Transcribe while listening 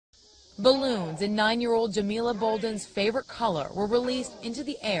Balloons in 9-year-old Jamila Bolden's favorite color were released into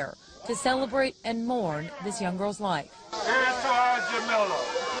the air to celebrate and mourn this young girl's life. Here's to our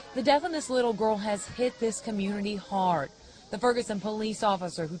Jamila. The death of this little girl has hit this community hard. The Ferguson police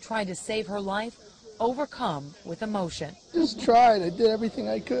officer who tried to save her life overcome with emotion. Just tried. I did everything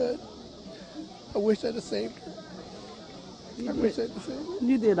I could. I wish I'd have saved her. I wish I'd have saved her.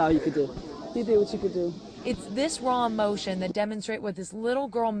 You did all you could do. You did what you could do. It's this raw emotion that demonstrates what this little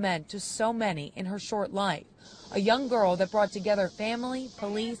girl meant to so many in her short life. A young girl that brought together family,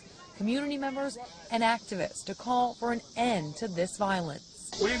 police, community members, and activists to call for an end to this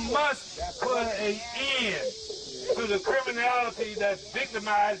violence. We must put an end to the criminality that's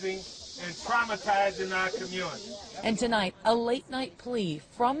victimizing and traumatizing our community. And tonight, a late-night plea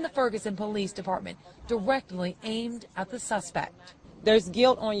from the Ferguson Police Department directly aimed at the suspect. There's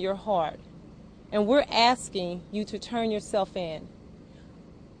guilt on your heart, and we're asking you to turn yourself in.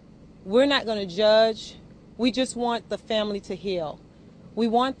 We're not going to judge. We just want the family to heal. We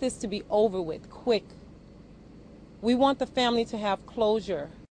want this to be over with quick. We want the family to have closure.